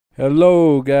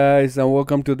Hello guys and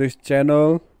welcome to this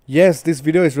channel. Yes, this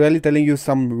video is really telling you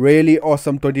some really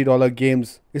awesome $20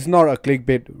 games. It's not a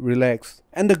clickbait, relax.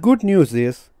 And the good news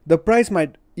is, the price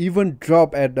might even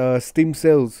drop at Steam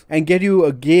sales and get you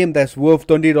a game that's worth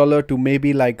 $20 to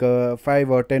maybe like $5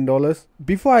 or $10.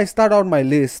 Before I start out my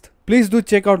list, please do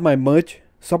check out my merch.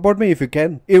 Support me if you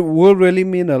can. It will really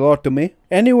mean a lot to me.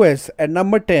 Anyways, at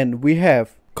number 10 we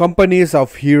have Companies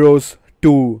of Heroes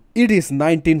 2. It is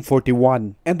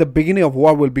 1941 and the beginning of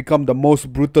what will become the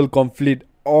most brutal conflict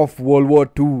of World War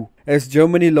II, as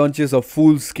Germany launches a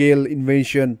full-scale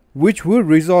invasion which will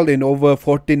result in over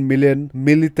 14 million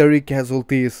military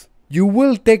casualties. You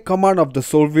will take command of the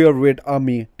Soviet Red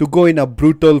Army to go in a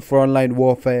brutal frontline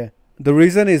warfare. The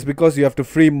reason is because you have to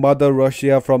free Mother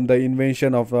Russia from the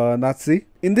invasion of Nazi.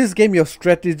 In this game your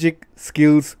strategic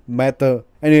skills matter,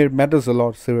 and it matters a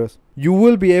lot, serious. You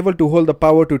will be able to hold the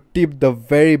power to tip the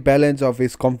very balance of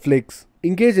its conflicts.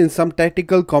 Engage in some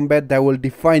tactical combat that will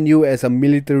define you as a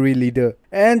military leader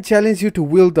and challenge you to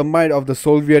wield the might of the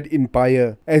Soviet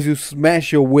Empire as you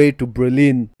smash your way to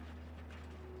Berlin.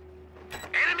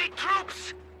 Enemy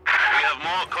troops! We have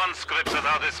more conscripts at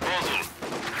our disposal.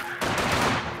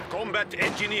 Combat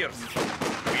engineers,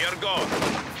 we are gone.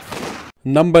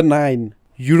 Number 9.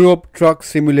 Europe Truck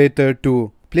Simulator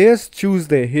 2. Players choose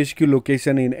their HQ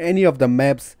location in any of the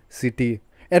map's city.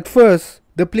 At first,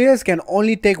 the players can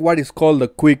only take what is called the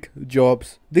quick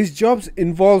jobs. These jobs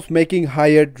involves making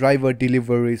hired driver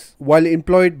deliveries while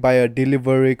employed by a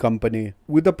delivery company,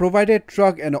 with the provided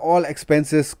truck and all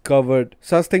expenses covered,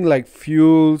 such things like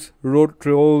fuels, road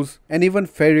tolls, and even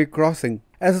ferry crossing.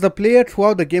 As the player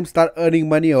throughout the game start earning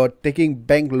money or taking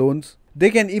bank loans, they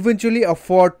can eventually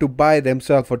afford to buy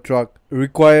themselves a truck,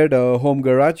 require a home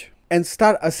garage, and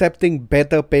start accepting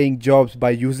better paying jobs by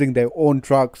using their own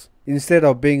trucks instead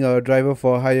of being a driver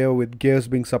for hire with gears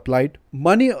being supplied.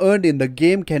 Money earned in the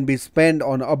game can be spent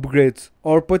on upgrades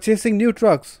or purchasing new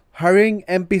trucks, hiring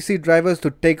NPC drivers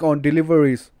to take on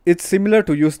deliveries. It's similar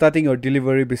to you starting your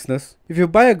delivery business. If you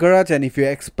buy a garage and if you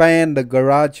expand the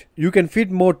garage, you can fit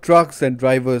more trucks and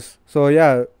drivers. So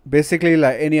yeah, basically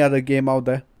like any other game out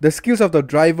there. The skills of the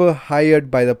driver hired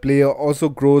by the player also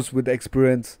grows with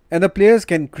experience, and the players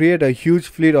can create a huge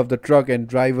fleet of the truck and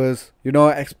drivers,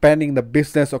 expanding the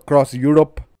business across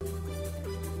Europe.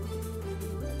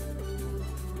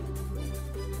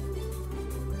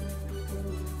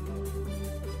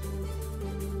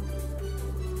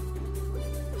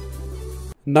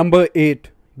 Number 8.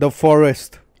 The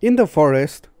Forest. In the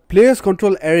forest, players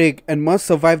control Eric and must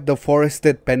survive the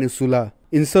forested peninsula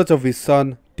in search of his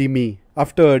son, Timmy.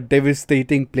 After a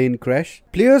devastating plane crash,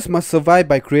 players must survive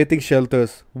by creating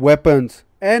shelters, weapons,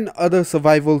 and other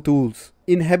survival tools.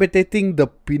 Inhabiting the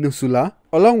peninsula,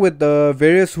 along with the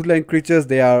various woodland creatures,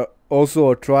 they are also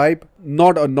a tribe,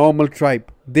 not a normal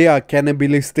tribe. They are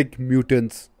cannibalistic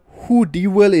mutants who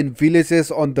dwell in villages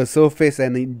on the surface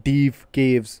and in deep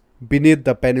caves beneath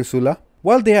the peninsula.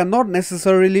 While they are not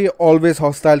necessarily always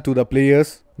hostile to the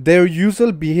players, their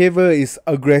usual behavior is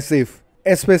aggressive,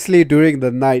 especially during the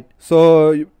night.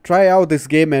 So try out this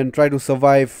game and try to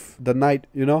survive the night,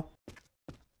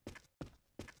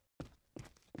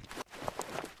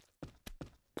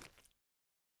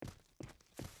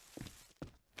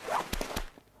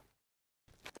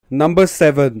 Number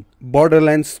 7.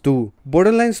 Borderlands 2.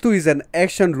 Borderlands 2 is an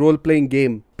action role-playing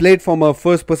game played from a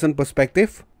first-person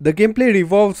perspective. The gameplay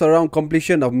revolves around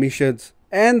completion of missions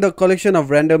and the collection of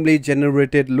randomly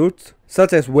generated loot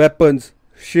such as weapons,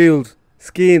 shields,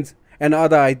 skins, and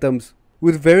other items,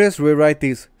 with various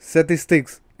varieties,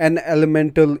 statistics, and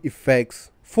elemental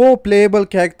effects. 4 playable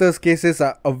characters cases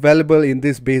are available in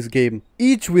this base game,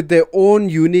 each with their own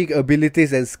unique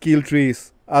abilities and skill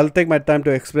trees. I'll take my time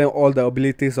to explain all the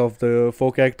abilities of the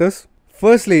 4 characters.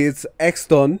 Firstly, it's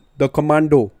Exton, the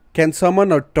commando, can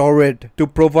summon a turret to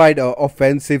provide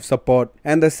offensive support.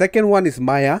 And the second one is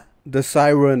Maya, the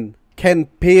siren, can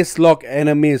pace lock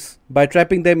enemies by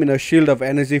trapping them in a shield of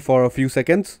energy for a few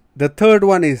seconds. The third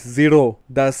one is Zero,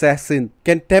 the assassin,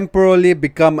 can temporarily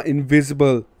become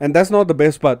invisible. And that's not the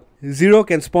best part. Zero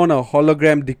can spawn a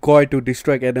hologram decoy to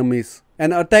distract enemies.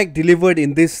 An attack delivered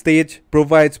in this stage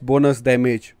provides bonus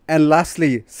damage. And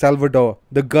lastly, Salvador,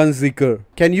 the Gunseeker,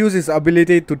 can use his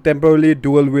ability to temporarily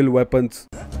dual wield weapons.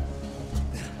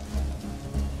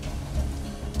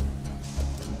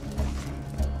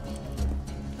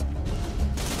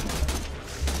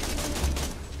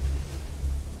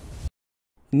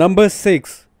 Number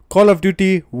 6. Call of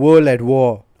Duty World at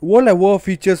War. World at War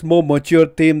features more mature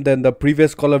theme than the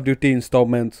previous Call of Duty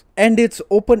installments, and it's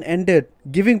open-ended,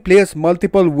 giving players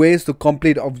multiple ways to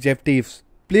complete objectives.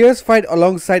 Players fight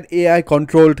alongside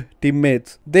AI-controlled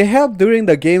teammates. They help during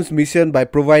the game's mission by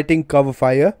providing cover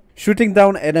fire, shooting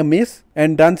down enemies,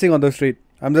 and dancing on the street.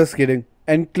 I'm just kidding.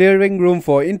 And clearing room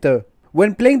for Inter.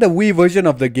 When playing the Wii version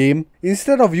of the game,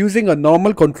 instead of using a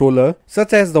normal controller,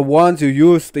 such as the ones you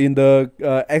used in the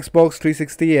Xbox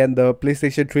 360 and the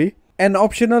PlayStation 3, an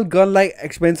optional gun-like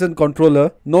expansion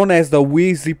controller known as the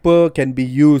Wii Zipper can be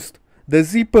used. The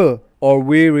Zipper, or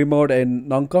Wii Remote in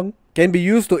Nongkong, can be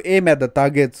used to aim at the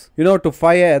targets, to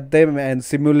fire at them and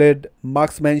simulate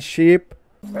marksmanship.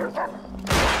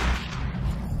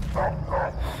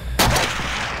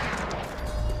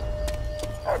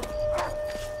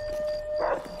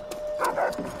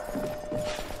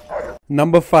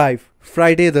 Number 5.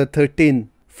 Friday the 13th.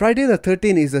 Friday the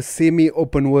 13th is a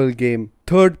semi-open world game,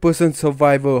 third-person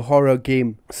survival horror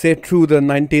game set through the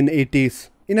 1980s.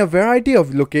 In a variety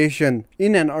of locations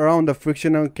in and around the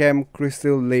fictional Camp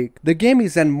Crystal Lake. The game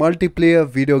is a multiplayer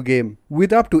video game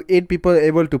with up to 8 people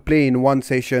able to play in one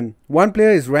session. One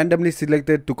player is randomly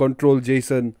selected to control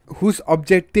Jason, whose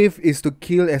objective is to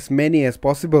kill as many as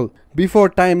possible before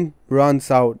time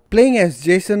runs out. Playing as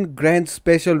Jason grants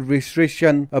special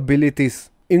restriction abilities,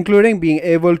 including being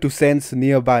able to sense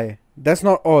nearby. That's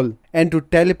not all, and to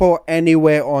teleport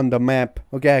anywhere on the map.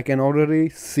 Okay, I can already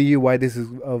see why this is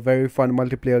a very fun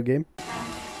multiplayer game.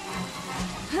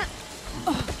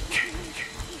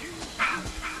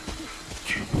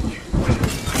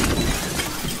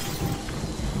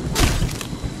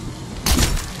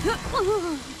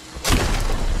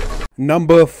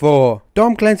 Number 4.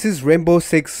 Tom Clancy's Rainbow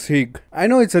Six Siege. I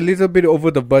know it's a little bit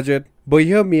over the budget, but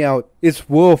hear me out, it's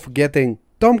worth getting.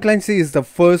 Tom Clancy is the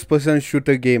first-person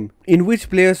shooter game in which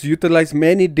players utilize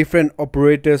many different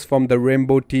operators from the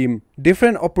Rainbow team.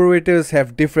 Different operators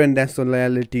have different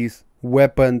nationalities,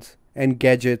 weapons, and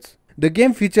gadgets. The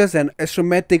game features an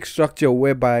asymmetric structure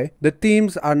whereby the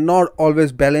teams are not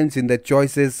always balanced in their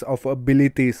choices of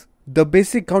abilities. The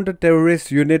basic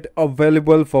counter-terrorist unit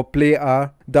available for play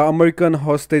are the American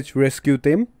Hostage Rescue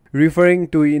Team, referring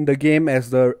to in the game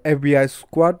as the FBI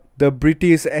Squad, the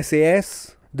British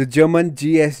SAS, the German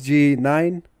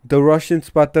GSG-9, the Russian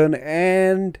Spartan,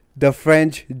 and the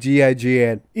French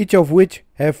GIGN, each of which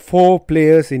have 4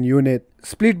 players in unit,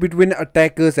 split between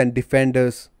attackers and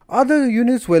defenders. Other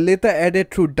units were later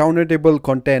added through downloadable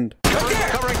content. Covering.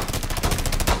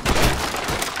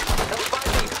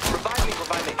 Revive me.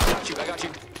 I got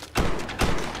you.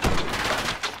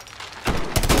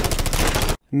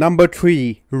 Number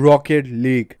 3. Rocket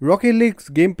League. Rocket League's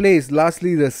gameplay is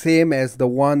largely the same as the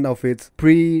one of its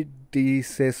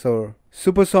predecessor.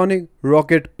 Supersonic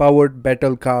rocket-powered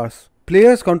battle cars.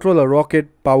 Players control a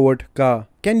rocket-powered car,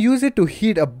 can use it to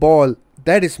hit a ball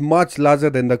that is much larger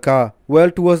than the car,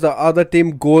 towards the other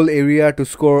team goal area to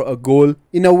score a goal,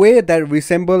 in a way that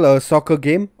resembles a soccer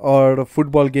game or a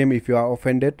football game if you are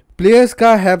offended. Players'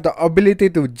 car have the ability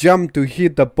to jump to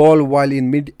hit the ball while in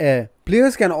mid-air.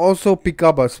 Players can also pick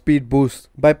up a speed boost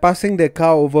by passing their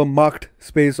car over marked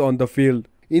space on the field,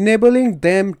 enabling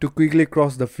them to quickly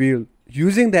cross the field,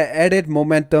 using their added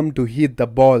momentum to hit the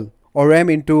ball or ram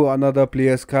into another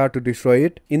player's car to destroy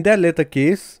it. In that latter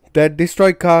case, that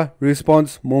destroyed car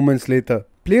respawns moments later.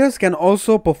 Players can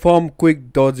also perform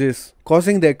quick dodges,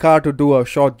 causing their car to do a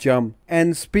short jump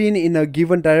and spin in a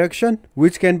given direction,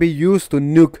 which can be used to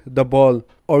nuke the ball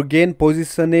or gain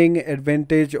positioning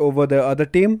advantage over the other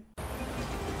team.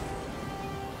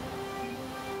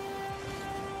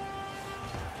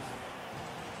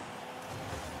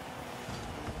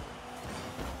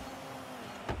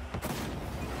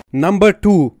 Number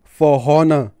 2. For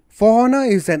Honor. For Honor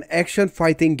is an action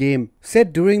fighting game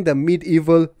set during the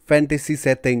medieval fantasy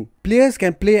setting. Players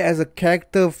can play as a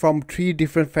character from 3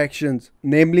 different factions,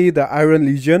 namely the Iron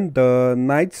Legion, the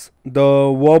Knights,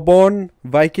 the Warborn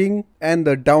Viking, and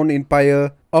the Down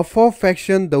Empire. A 4th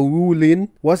faction, the Wu Lin,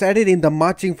 was added in the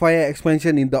Marching Fire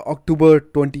expansion in the October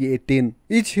 2018.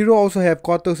 Each hero also have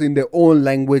quarters in their own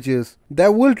languages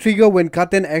that will trigger when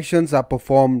certain actions are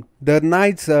performed. The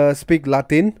Knights speak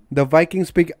Latin, the Vikings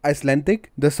speak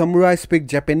Icelandic, the Samurai speak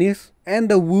Japanese, and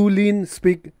the Wu Lin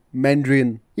speak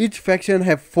Mandarin. Each faction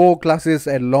have 4 classes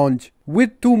at launch,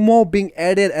 with 2 more being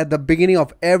added at the beginning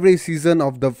of every season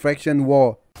of the faction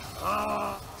war.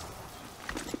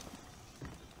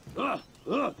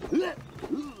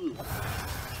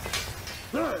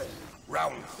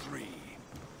 Round 3.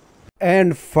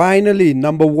 And finally,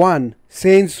 number 1,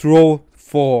 Saints Row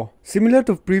 4. Similar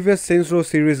to previous Saints Row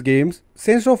series games,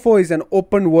 Saints Row 4 is an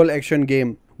open world action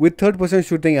game with third-person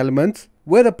shooting elements,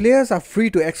 where the players are free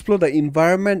to explore the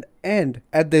environment and,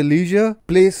 at their leisure,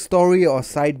 play story or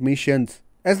side missions.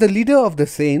 As the leader of the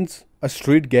Saints, a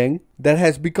street gang that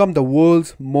has become the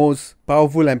world's most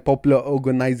powerful and popular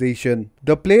organization.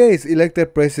 The player is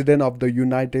elected president of the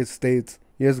United States.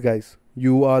 Yes guys,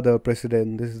 you are the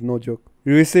president, this is no joke.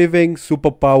 Receiving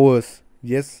superpowers.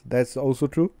 Yes, that's also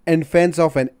true. And fans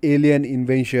of an alien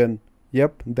invasion.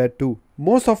 Yep, that too.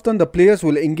 Most often the players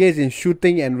will engage in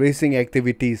shooting and racing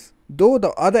activities. Though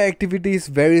the other activities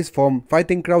varies from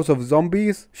fighting crowds of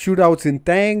zombies, shootouts in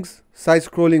tanks,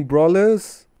 side-scrolling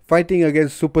brawlers, fighting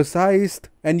against supersized,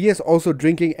 and yes, also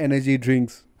drinking energy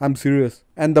drinks. I'm serious.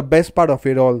 And the best part of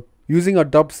it all, using a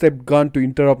dubstep gun to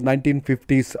interrupt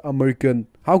 1950s American.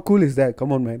 How cool is that?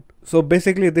 Come on man. So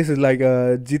basically this is like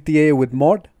a GTA with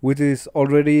mod, which is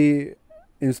already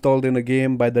installed in a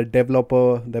game by the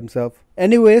developer themselves.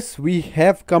 Anyways, we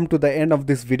have come to the end of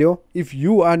this video. If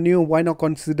you are new, why not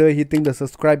consider hitting the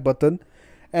subscribe button,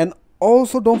 and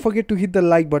also don't forget to hit the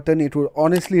like button. It would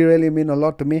honestly really mean a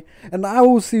lot to me, and I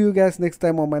will see you guys next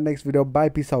time on my next video. Bye,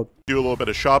 peace out. Do a little bit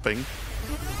of shopping,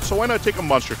 so why not take a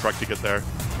monster truck to get there?